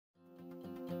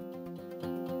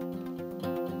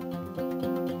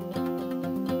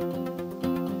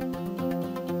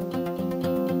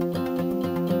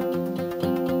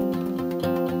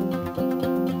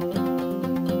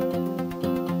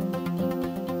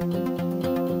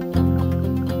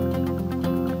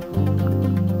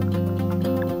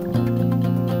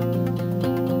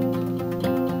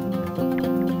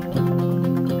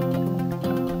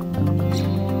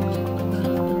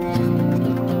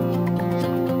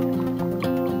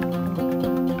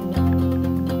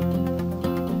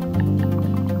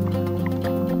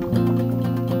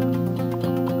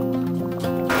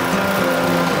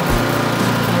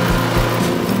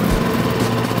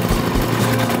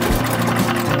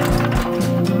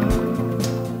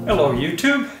Hello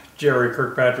YouTube, Jerry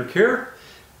Kirkpatrick here,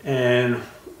 and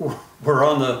we're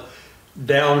on the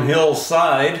downhill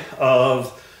side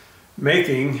of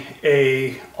making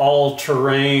a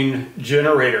all-terrain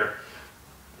generator.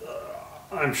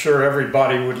 I'm sure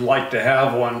everybody would like to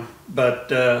have one, but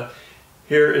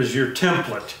here is your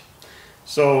template.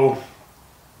 So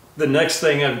the next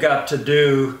thing I've got to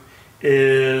do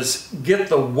is get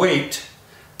the weight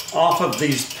off of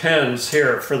these pins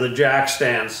here for the jack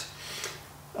stands.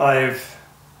 I've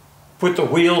put the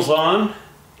wheels on.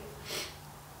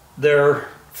 They're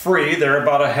free. They're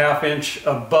about a ½ inch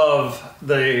above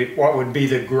what would be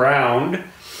the ground.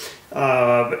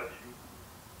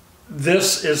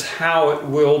 This is how it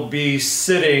will be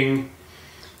sitting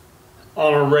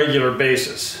on a regular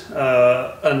basis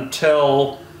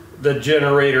until the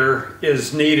generator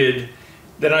is needed.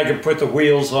 Then I can put the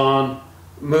wheels on,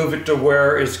 move it to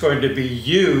where it's going to be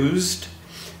used,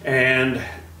 and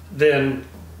then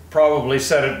probably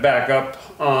set it back up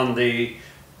on the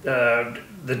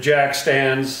jack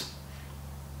stands.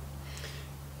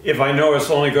 If I know it's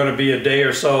only going to be a day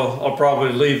or so, I'll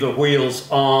probably leave the wheels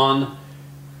on.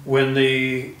 When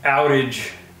the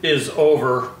outage is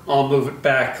over, I'll move it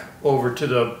back over to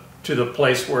the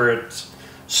place where it's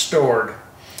stored.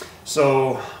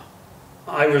 So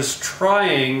I was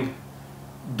trying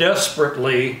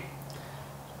desperately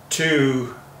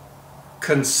to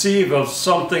conceive of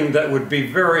something that would be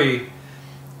very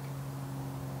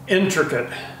intricate,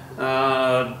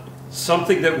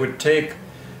 something that would take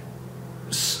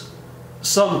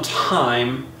some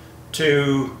time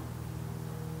to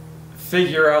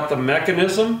figure out the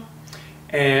mechanism,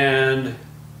 and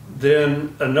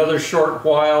then another short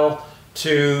while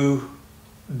to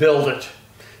build it,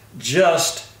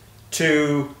 just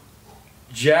to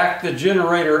jack the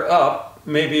generator up.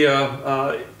 Maybe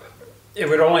it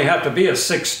would only have to be a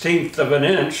 1/16 of an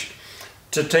inch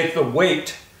to take the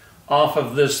weight off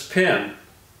of this pin.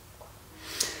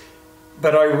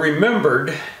 But I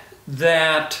remembered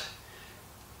that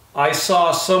I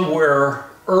saw somewhere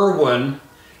Irwin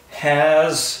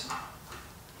has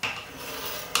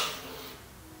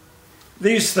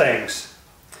these things,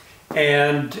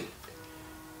 and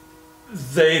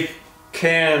they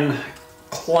can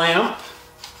clamp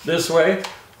this way,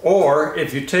 or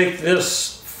if you take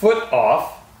this foot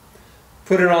off,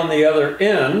 put it on the other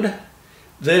end,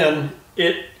 then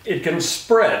it can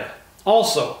spread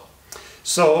also.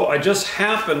 So I just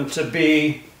happened to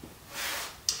be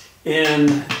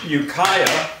in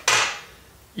Ukiah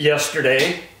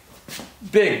yesterday.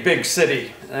 Big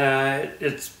city.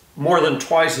 It's more than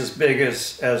twice as big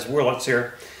as Willits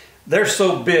here. They're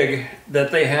so big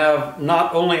that they have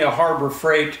not only a Harbor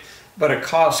Freight but a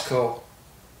Costco.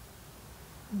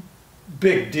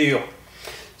 Big deal.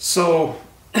 So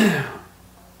I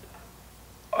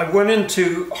went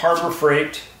into Harbor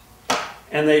Freight,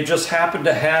 and they just happened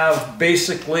to have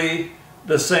basically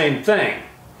the same thing.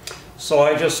 So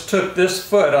I just took this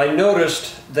foot. I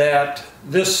noticed that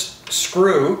this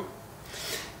screw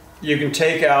you can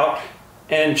take out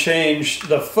and change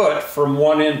the foot from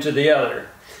one end to the other.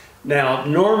 Now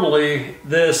normally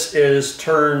this is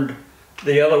turned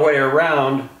the other way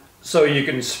around so you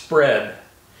can spread,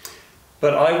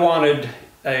 but I wanted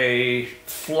a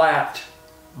flat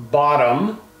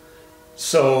bottom,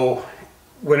 so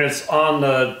when it's on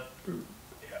the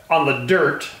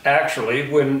dirt, actually,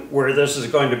 where this is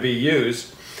going to be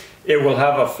used, it will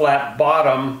have a flat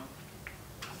bottom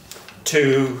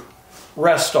to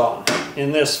rest on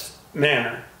in this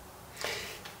manner.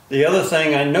 The other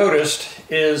thing I noticed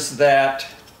is that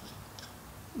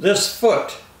this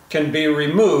foot can be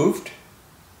removed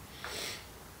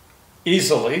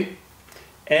easily,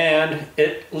 and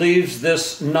it leaves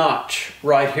this notch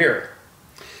right here.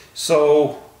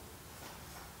 So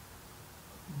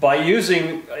by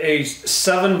using a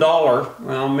 $7,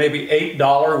 well maybe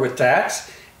 $8 with tax,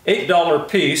 $8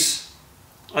 piece,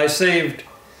 I saved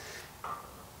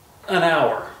an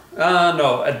hour,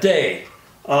 no, a day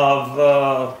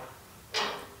of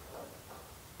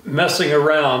messing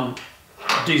around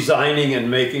designing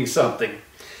and making something.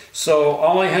 So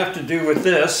all I have to do with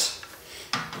this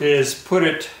is put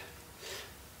it,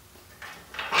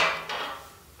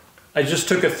 I just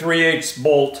took a 3/8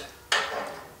 bolt,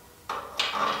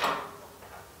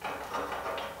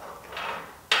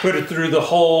 put it through the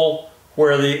hole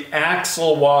where the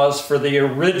axle was for the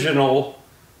original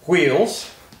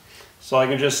wheels. So I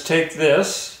can just take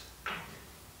this,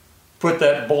 put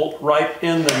that bolt right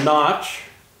in the notch,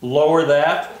 lower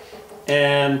that,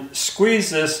 and squeeze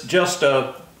this just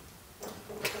that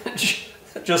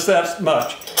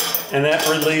much, and that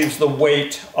relieves the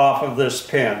weight off of this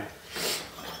pin.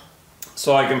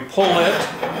 So I can pull it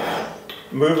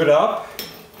move it up,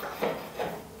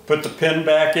 put the pin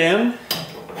back in,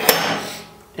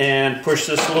 and push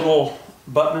this little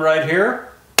button right here,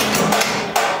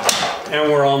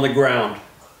 and we're on the ground.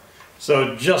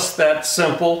 So just that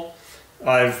simple.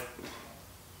 I've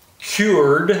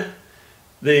cured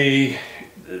the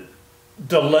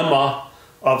dilemma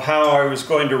of how I was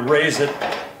going to raise it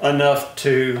enough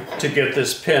to get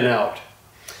this pin out.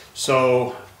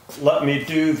 So let me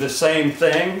do the same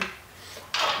thing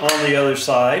on the other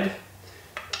side.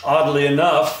 Oddly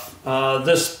enough,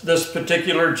 this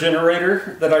particular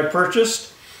generator that I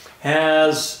purchased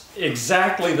has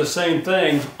exactly the same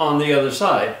thing on the other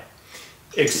side,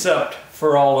 except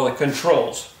for all of the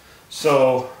controls.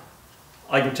 So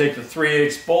I can take the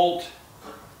 3/8 bolt,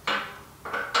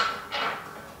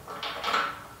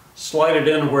 slide it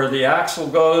in where the axle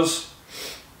goes,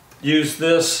 use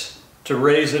this to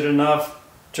raise it enough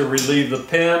to relieve the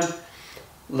pin,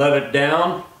 let it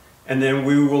down, and then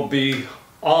we will be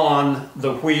on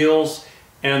the wheels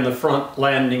and the front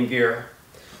landing gear.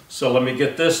 So let me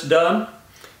get this done,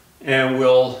 and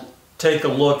we'll take a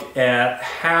look at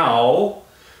how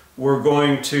we're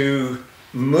going to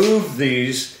move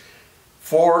these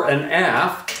fore and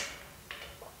aft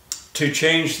to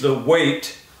change the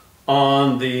weight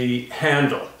on the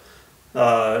handle.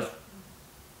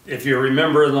 If you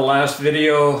remember in the last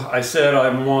video, I said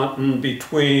I'm wanting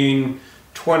between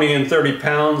 20 and 30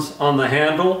 pounds on the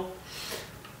handle.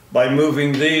 By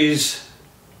moving these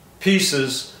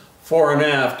pieces fore and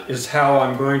aft is how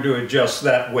I'm going to adjust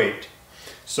that weight.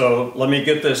 So let me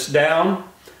get this down.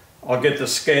 I'll get the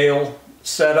scale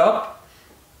set up,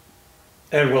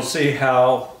 and we'll see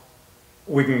how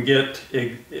we can get,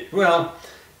 well,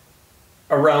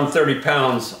 around 30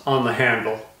 pounds on the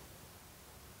handle.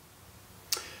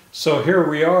 So here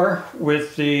we are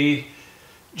with the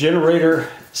generator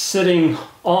sitting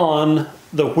on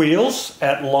the wheels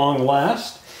at long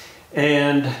last,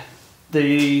 and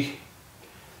the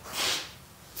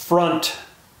front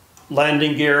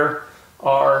landing gear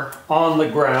are on the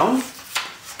ground.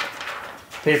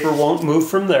 Paper won't move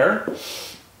from there.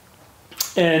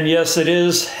 And yes, it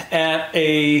is at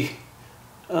a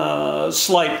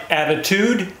slight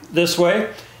attitude this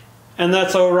way, and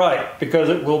that's all right, because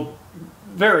it will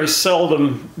very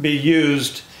seldom be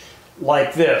used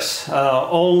like this.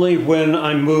 Only when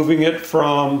I'm moving it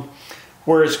from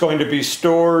where it's going to be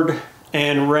stored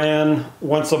and ran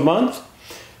once a month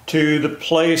to the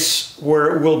place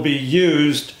where it will be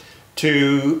used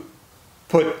to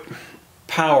put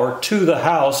power to the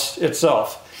house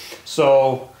itself.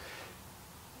 So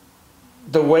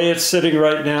the way it's sitting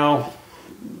right now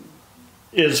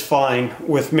is fine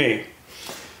with me.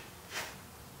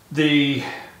 The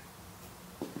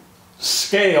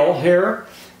scale here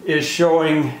is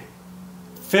showing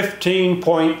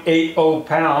 15.80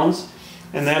 pounds,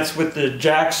 and that's with the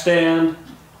jack stand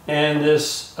and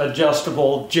this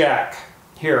adjustable jack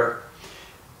here.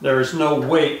 There's no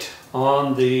weight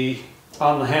on the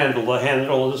handle. The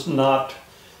handle is not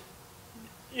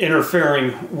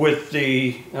interfering with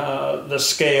the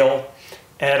scale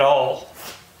at all.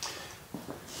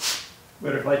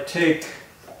 But if I take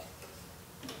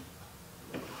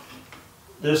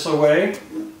this away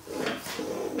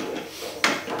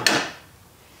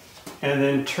and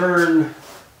then turn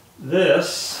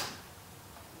this,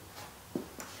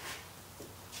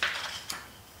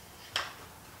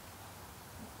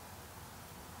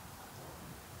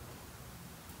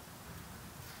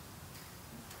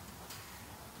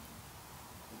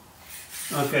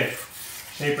 okay,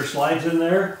 paper slides in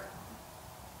there.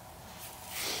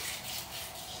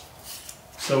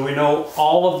 So we know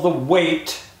all of the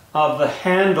weight of the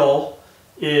handle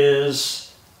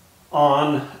is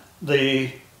on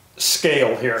the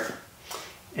scale here.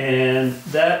 And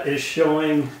that is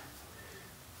showing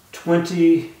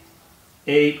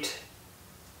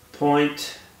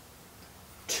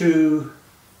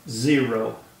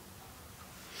 28.20.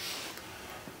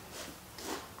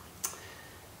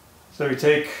 So we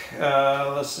take,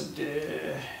 let's see,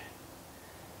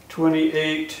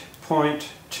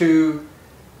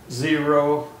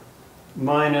 28.20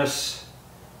 minus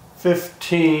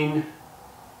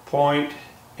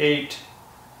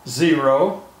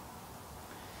 15.80.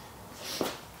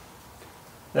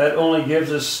 That only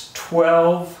gives us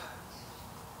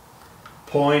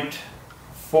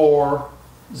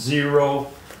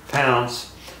 12.40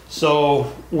 pounds.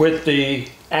 So with the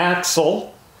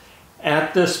axle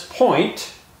at this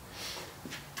point,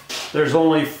 there's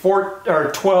only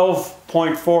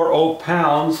 12.40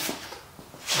 pounds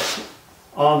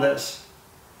on this.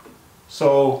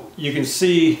 So you can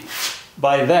see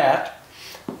by that,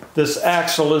 this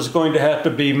axle is going to have to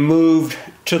be moved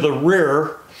to the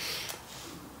rear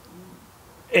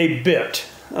a bit.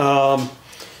 I'm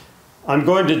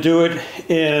going to do it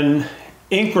in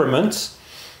increments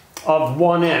of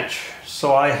 1 inch.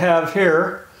 So I have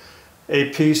here a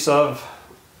piece of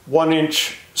 1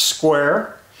 inch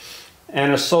square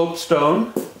and a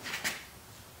soapstone.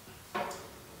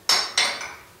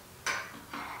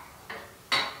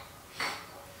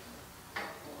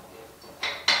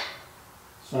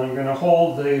 So I'm going to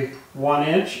hold the 1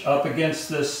 inch up against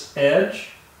this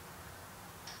edge.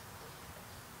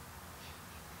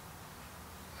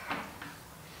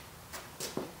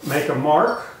 Make a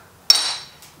mark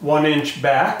 1 inch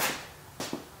back.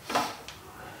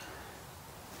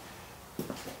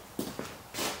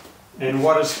 And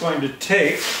what it's going to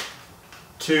take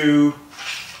to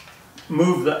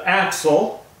move the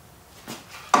axle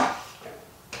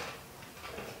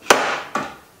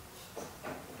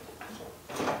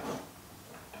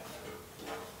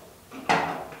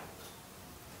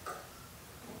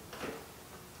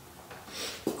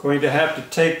going to have to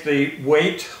take the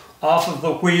weight off of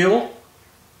the wheel,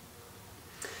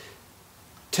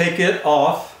 take it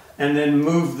off, and then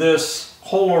move this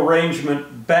whole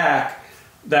arrangement back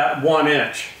that 1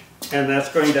 inch. And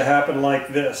that's going to happen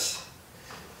like this.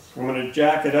 So I'm going to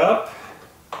jack it up.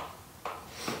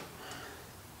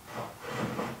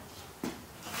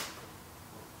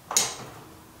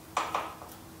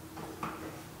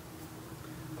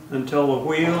 Until the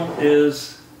wheel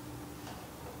is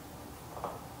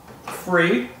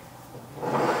free.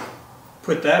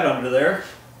 Put that under there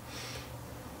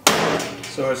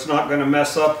so it's not going to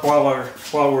mess up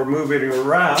while we're moving it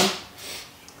around.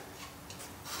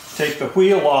 Take the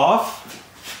wheel off.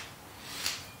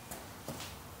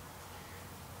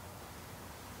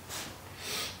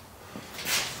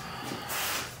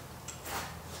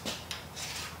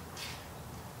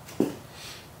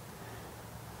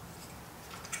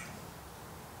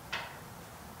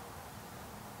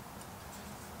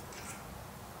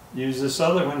 Use this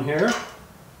other one here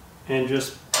and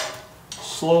just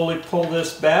slowly pull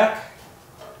this back.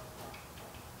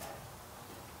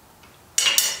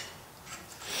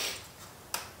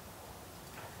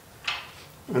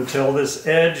 Until this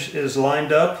edge is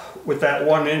lined up with that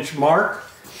 1 inch mark.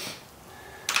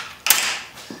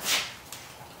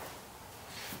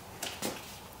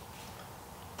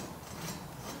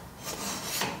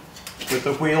 Put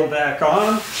the wheel back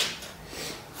on.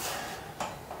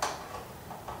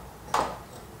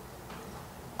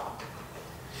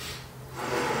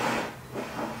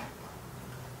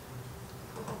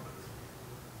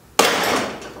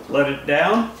 Let it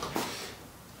down.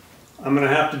 I'm going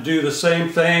to have to do the same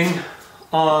thing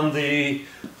on the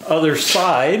other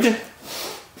side.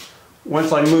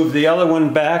 Once I move the other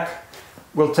one back,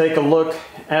 we'll take a look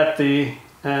at the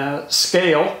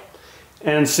scale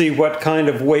and see what kind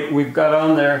of weight we've got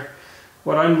on there.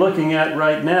 What I'm looking at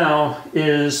right now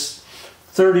is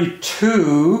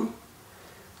 32,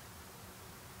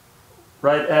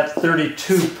 right at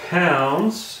 32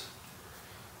 pounds.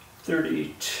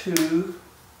 32.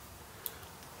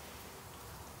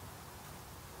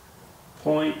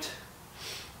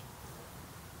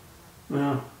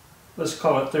 Well, let's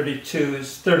call it 32,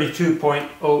 is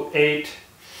 32.08.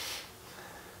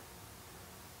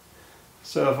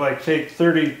 So if I take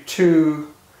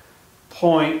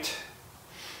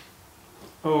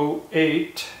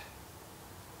 32.08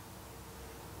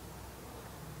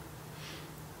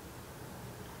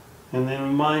 and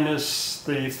then minus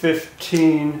the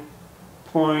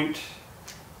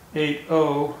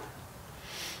 15.80,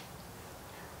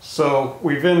 so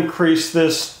we've increased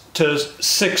this to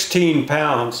 16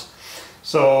 pounds.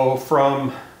 So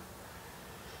from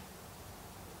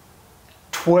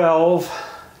 12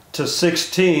 to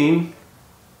 16,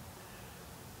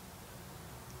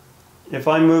 if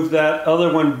I move that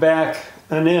other one back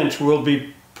an inch, we'll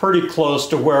be pretty close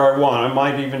to where I want. I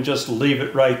might even just leave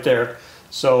it right there.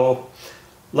 So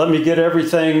let me get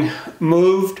everything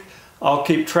moved. I'll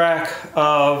keep track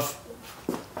of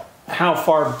how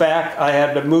far back I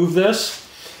had to move this,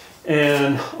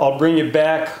 and I'll bring you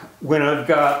back when I've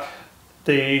got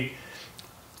the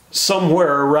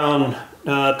somewhere around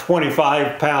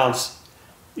 25 pounds,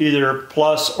 either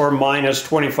plus or minus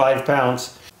 25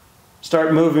 pounds.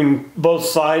 Start moving both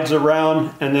sides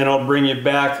around, and then I'll bring you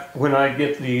back when I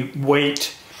get the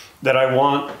weight that I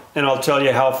want, and I'll tell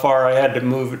you how far I had to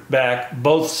move it back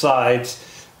both sides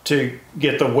to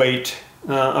get the weight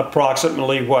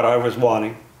approximately what I was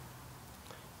wanting.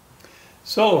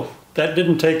 So that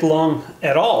didn't take long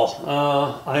at all.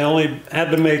 I only had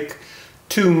to make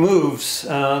 2 moves.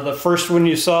 The first one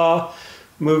you saw,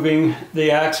 moving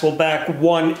the axle back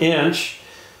 1 inch,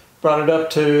 brought it up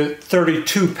to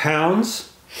 32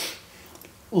 pounds,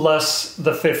 less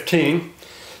the 15.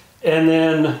 And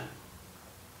then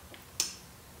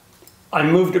I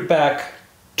moved it back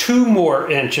 2 more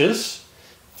inches,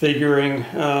 figuring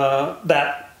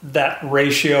that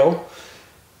ratio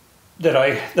that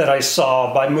I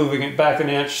saw by moving it back an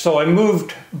inch. So I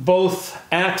moved both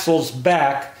axles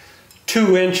back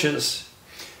 2 inches.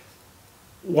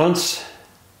 Once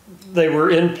they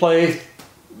were in play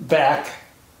back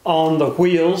on the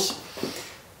wheels,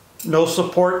 no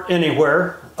support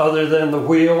anywhere other than the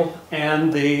wheel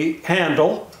and the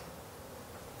handle.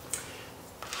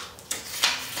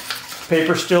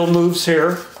 Paper still moves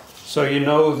here, so you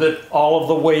know that all of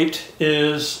the weight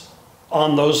is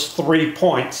on those 3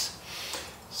 points.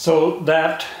 So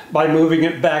that, by moving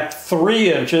it back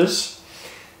 3 inches,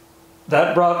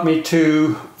 that brought me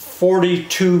to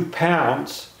 42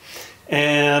 pounds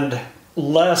and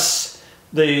less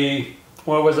the,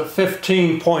 what was it,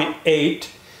 15.8.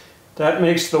 That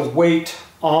makes the weight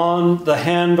on the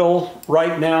handle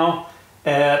right now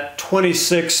at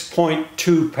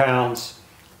 26.2 pounds.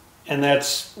 And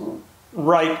that's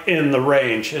right in the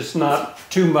range. It's not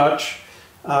too much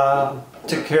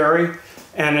to carry,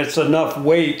 and it's enough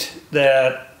weight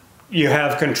that you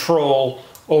have control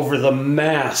over the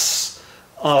mass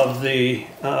of the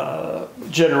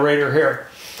generator here.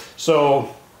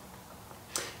 So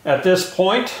at this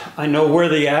point, I know where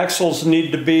the axles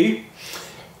need to be.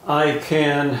 I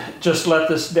can just let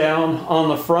this down on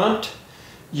the front,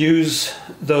 use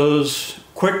those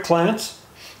quick clamps,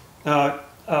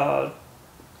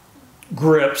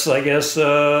 grips, I guess,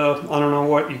 I don't know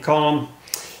what you call them,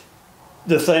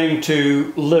 the thing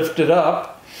to lift it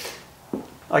up.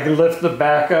 I can lift the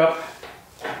back up,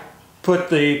 put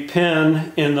the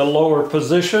pin in the lower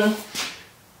position.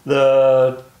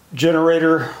 The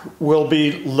generator will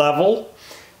be level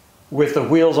with the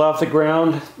wheels off the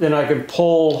ground. Then I can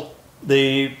pull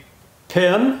the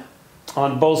pin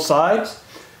on both sides,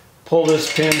 pull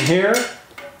this pin here,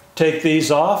 take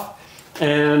these off,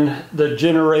 and the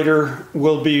generator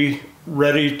will be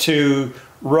ready to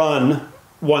run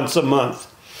once a month.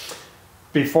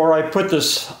 Before I put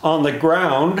this on the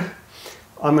ground,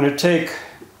 I'm going to take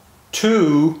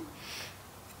 2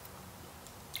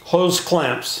 hose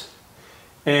clamps,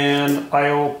 and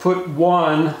I will put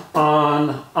one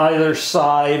on either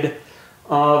side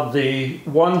of the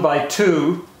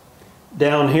 1x2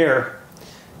 down here.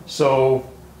 So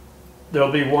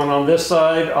there'll be one on this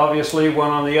side, obviously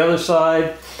one on the other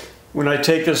side. When I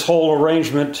take this whole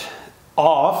arrangement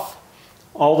off,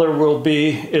 all there will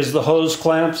be is the hose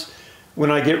clamps. When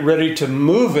I get ready to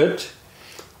move it,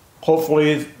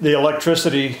 hopefully the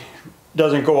electricity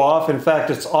doesn't go off. In fact,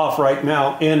 it's off right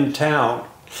now in town.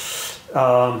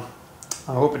 I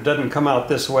hope it doesn't come out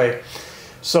this way.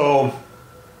 So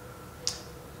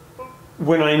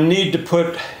when I need to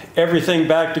put everything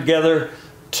back together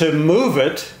to move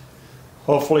it,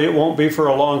 hopefully it won't be for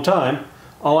a long time,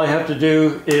 all I have to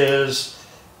do is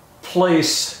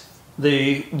place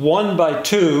the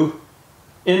 1x2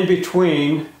 in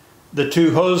between the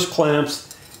 2 hose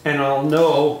clamps, and I'll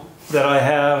know that I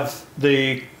have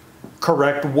the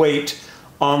correct weight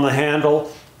on the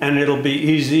handle, and it'll be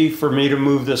easy for me to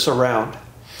move this around.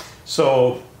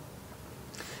 So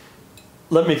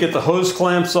let me get the hose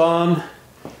clamps on,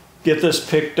 get this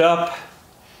picked up,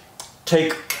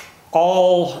 take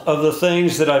all of the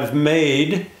things that I've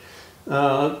made, you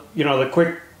know, the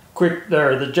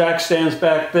the jack stands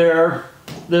back there,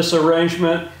 this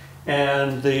arrangement,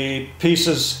 and the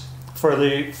pieces for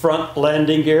the front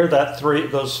landing gear, those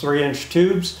 3-inch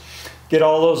tubes. Get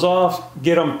all those off,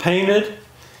 get them painted,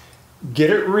 get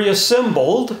it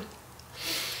reassembled,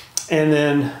 and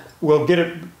then we'll get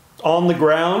it on the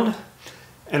ground,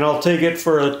 and I'll take it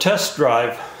for a test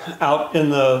drive out in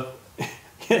the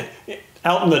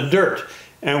out in the dirt,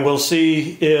 and we'll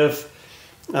see if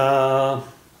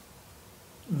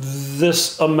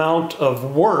this amount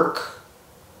of work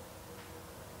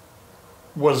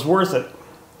was worth it.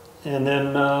 And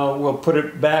then we'll put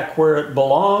it back where it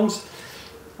belongs.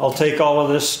 I'll take all of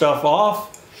this stuff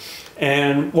off.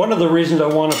 And one of the reasons I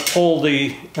want to pull the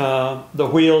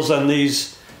wheels and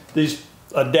these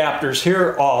adapters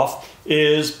here off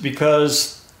is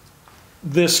because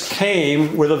this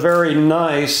came with a very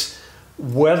nice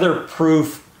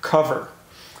weatherproof cover.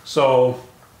 So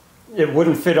it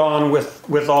wouldn't fit on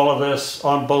with all of this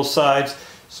on both sides.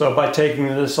 So by taking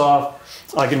this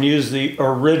off, I can use the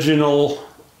original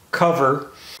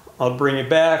cover. I'll bring it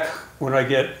back when I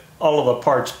get all of the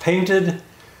parts painted,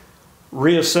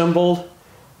 reassembled,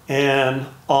 and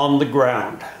on the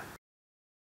ground.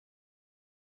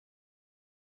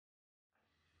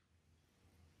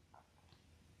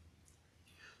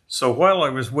 So while I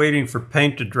was waiting for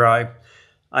paint to dry,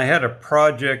 I had a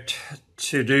project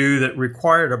to do that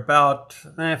required about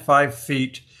 5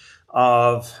 feet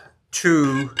of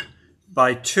 2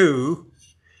 by 2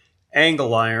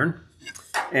 angle iron.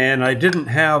 And I didn't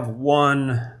have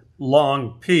one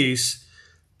long piece,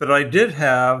 but I did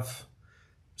have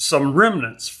some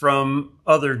remnants from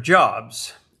other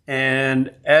jobs.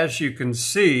 And as you can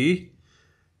see,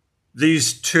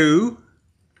 these two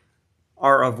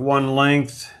are of one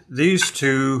length, these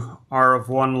two are of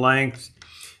one length,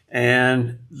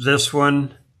 and this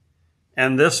one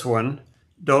and this one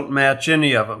don't match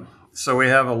any of them. So we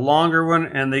have a longer one,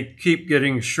 and they keep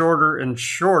getting shorter and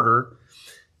shorter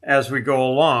as we go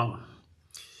along.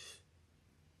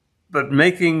 But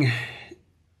making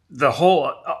the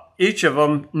hole, each of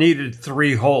them needed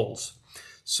 3 holes.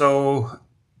 So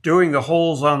doing the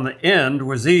holes on the end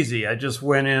was easy. I just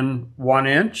went in 1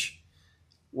 inch,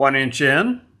 1 inch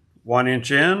in, 1 inch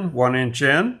in, 1 inch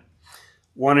in,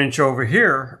 1 inch over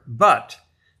here. But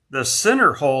the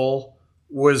center hole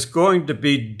was going to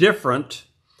be different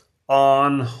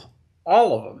on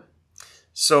all of them.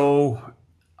 So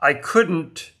I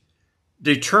couldn't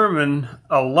determine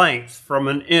a length from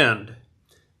an end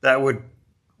that would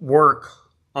work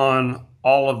on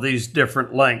all of these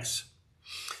different lengths.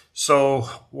 So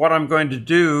what I'm going to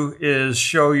do is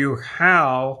show you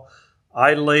how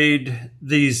I laid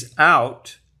these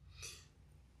out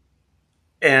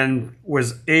and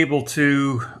was able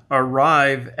to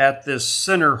arrive at this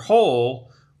center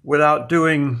hole without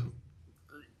doing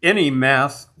any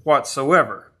math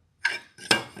whatsoever.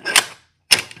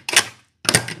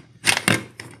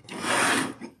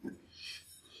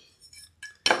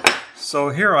 So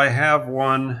here I have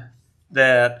one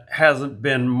that hasn't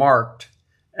been marked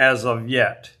as of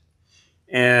yet.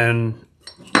 And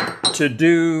to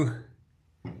do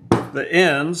the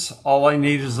ends, all I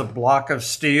need is a block of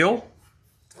steel,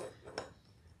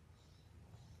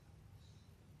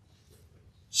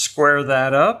 square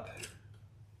that up,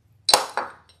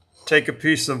 take a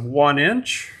piece of 1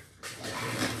 inch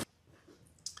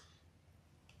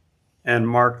and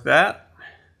mark that.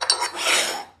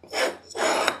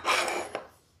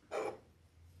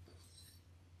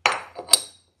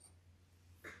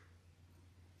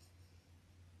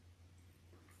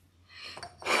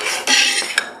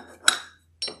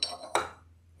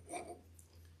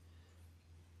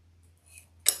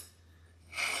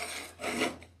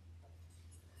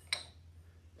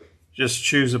 Just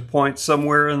choose a point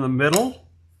somewhere in the middle.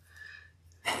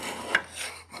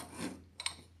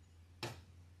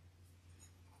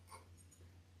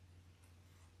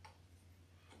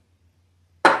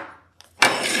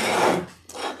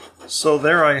 So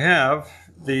there I have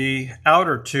the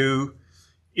outer two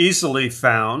easily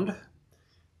found.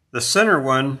 The center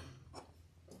one,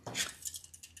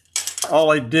 all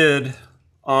I did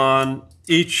on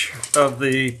each of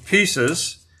the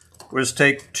pieces was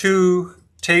take 2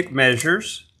 tape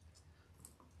measures,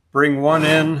 bring one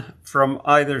in from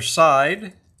either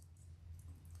side,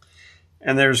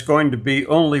 and there's going to be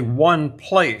only one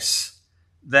place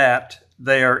that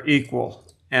they are equal.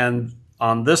 And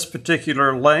on this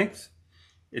particular length,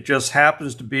 it just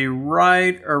happens to be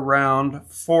right around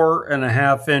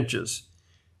 4.5 inches,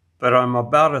 but I'm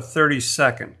about a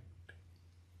 32nd.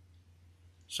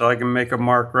 So I can make a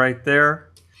mark right there.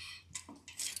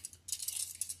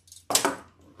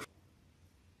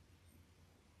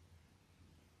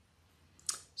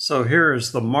 So here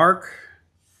is the mark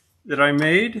that I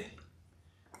made.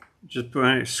 Just put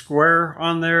a square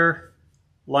on there,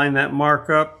 line that mark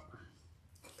up,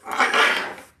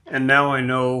 and now I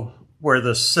know where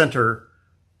the center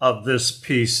of this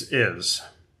piece is.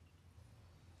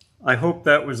 I hope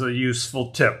that was a useful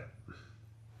tip.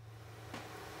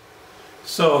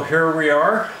 So here we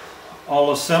are,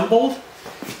 all assembled.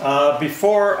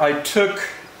 Before I took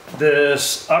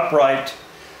this upright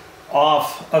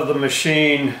off of the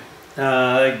machine,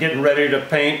 getting ready to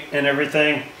paint and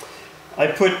everything, I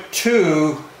put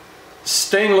 2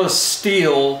 stainless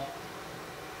steel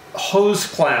hose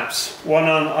clamps, one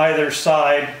on either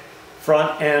side,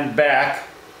 front and back.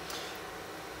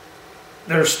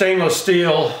 They're stainless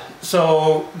steel,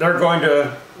 so they're going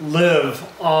to live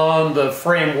on the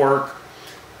framework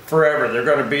forever. They're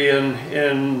going to be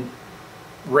in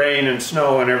rain and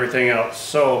snow and everything else.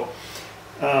 So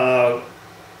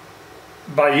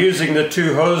by using the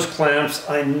 2 hose clamps,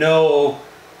 I know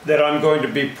that I'm going to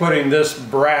be putting this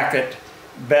bracket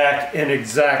back in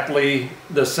exactly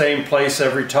the same place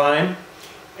every time,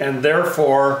 and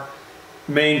therefore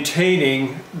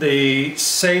maintaining the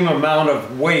same amount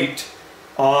of weight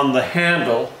on the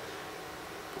handle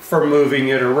for moving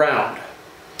it around.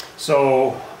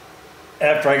 So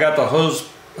after I got the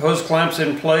hose clamps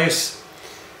in place,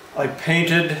 I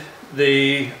painted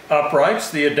the uprights,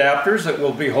 the adapters that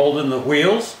will be holding the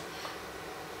wheels.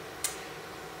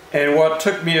 And what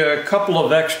took me a couple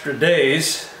of extra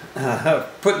days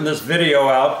putting this video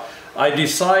out, I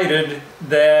decided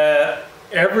that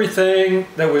everything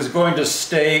that was going to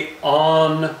stay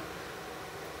on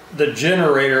the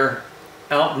generator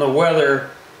out in the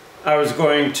weather, I was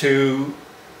going to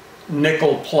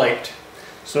nickel plate.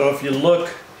 So if you look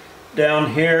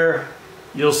down here,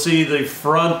 you'll see the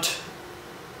front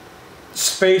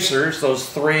spacers,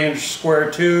 those 3-inch square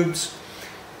tubes.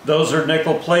 Those are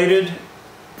nickel plated.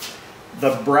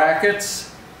 The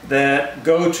brackets that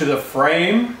go to the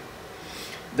frame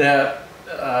that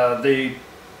the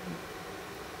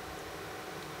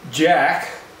jack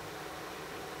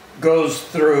goes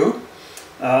through,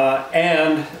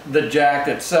 and the jack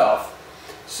itself.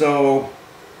 So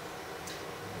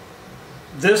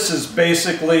this is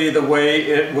basically the way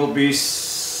it will be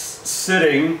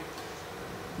sitting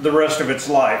the rest of its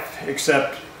life,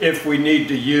 except if we need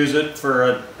to use it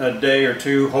for a day or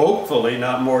two, hopefully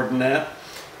not more than that,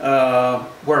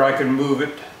 where I can move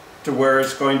it to where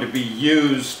it's going to be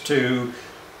used to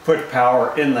put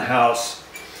power in the house.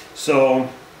 So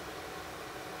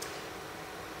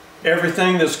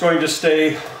everything that's going to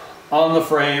stay on the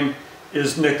frame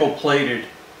is nickel plated.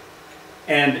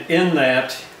 And in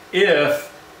that,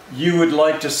 if you would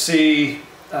like to see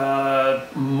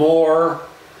more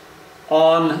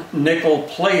on nickel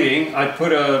plating, I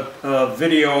put a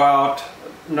video out,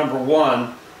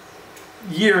 #1,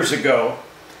 years ago,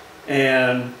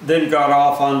 and then got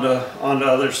off onto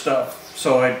other stuff,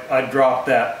 so I dropped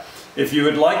that. If you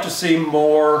would like to see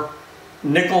more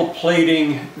nickel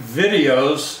plating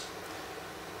videos,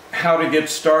 how to get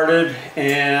started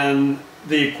and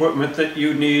the equipment that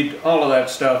you need, all of that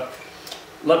stuff,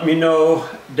 let me know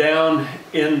down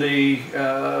in the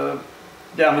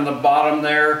bottom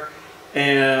there,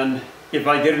 and if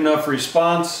I get enough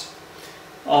response,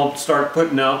 I'll start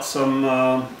putting out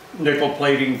some nickel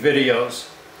plating videos.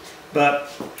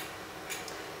 But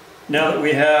now that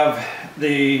we have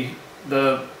the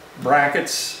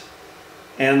brackets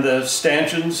and the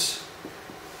stanchions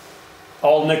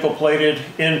all nickel plated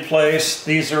in place,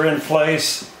 these are in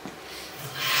place,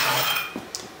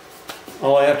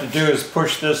 all I have to do is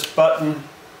push this button,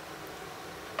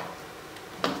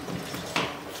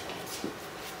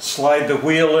 slide the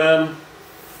wheel in,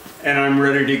 and I'm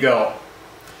ready to go.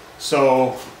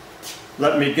 So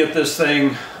let me get this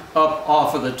thing up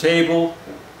off of the table,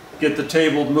 get the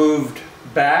table moved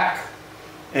back,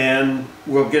 and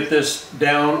we'll get this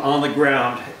down on the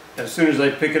ground. As soon as I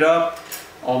pick it up,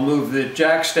 I'll move the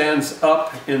jack stands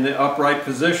up in the upright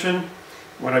position.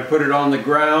 When I put it on the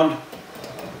ground,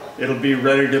 it'll be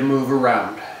ready to move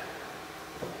around.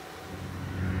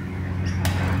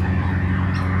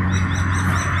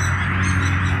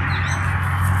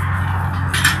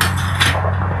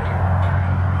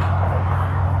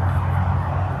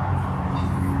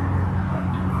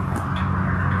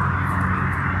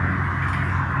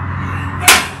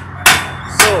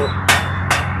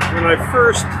 When I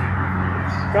first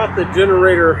got the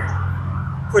generator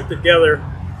put together,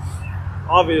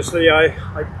 obviously I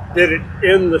did it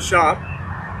in the shop,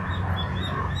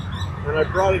 and I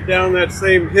brought it down that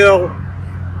same hill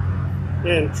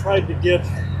and tried to get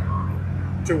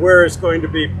to where it's going to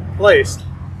be placed.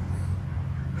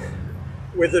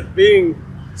 With it being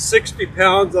 60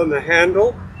 pounds on the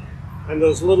handle and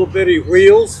those little bitty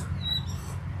wheels,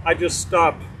 I just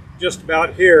stopped just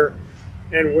about here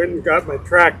and went and got my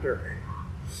tractor.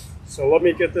 So let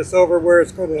me get this over where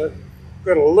it's gonna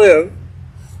live,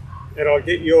 and I'll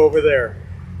get you over there.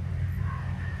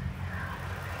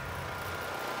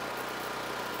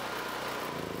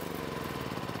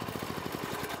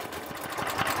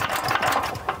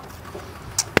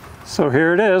 So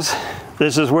here it is.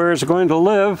 This is where it's going to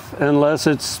live unless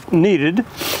it's needed.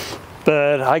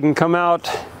 But I can come out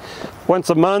once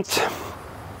a month,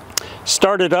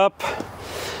 start it up,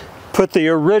 put the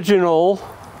original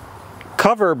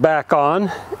cover back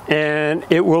on, and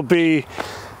it will be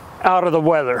out of the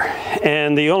weather.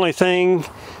 And the only thing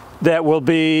that will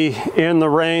be in the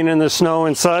rain and the snow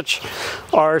and such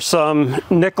are some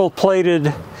nickel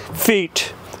plated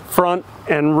feet, front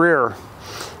and rear.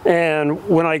 And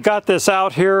when I got this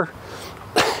out here,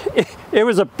 it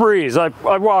was a breeze. I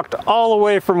walked all the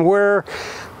way from where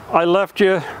I left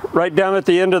you, right down at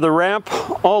the end of the ramp,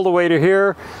 all the way to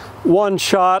here, one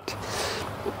shot.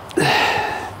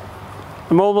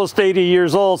 I'm almost 80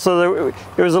 years old, so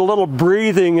there was a little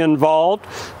breathing involved,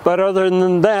 but other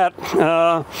than that,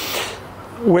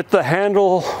 with the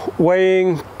handle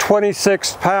weighing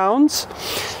 26 pounds.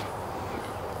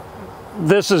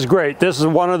 This is great. This is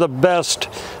one of the best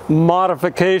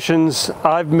modifications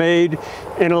I've made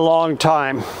in a long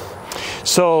time.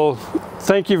 So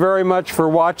thank you very much for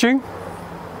watching.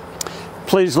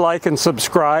 Please like and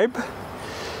subscribe.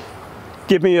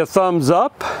 Give me a thumbs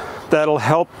up. That'll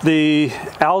help the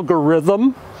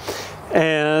algorithm.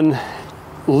 And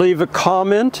leave a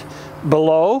comment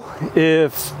below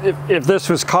if this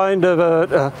was kind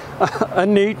of a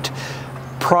neat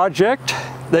project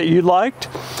that you liked.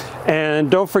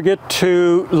 And don't forget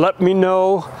to let me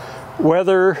know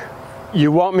whether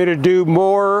you want me to do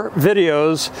more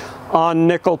videos on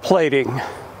nickel plating.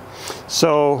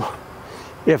 So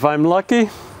if I'm lucky,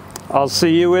 I'll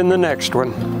see you in the next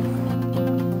one.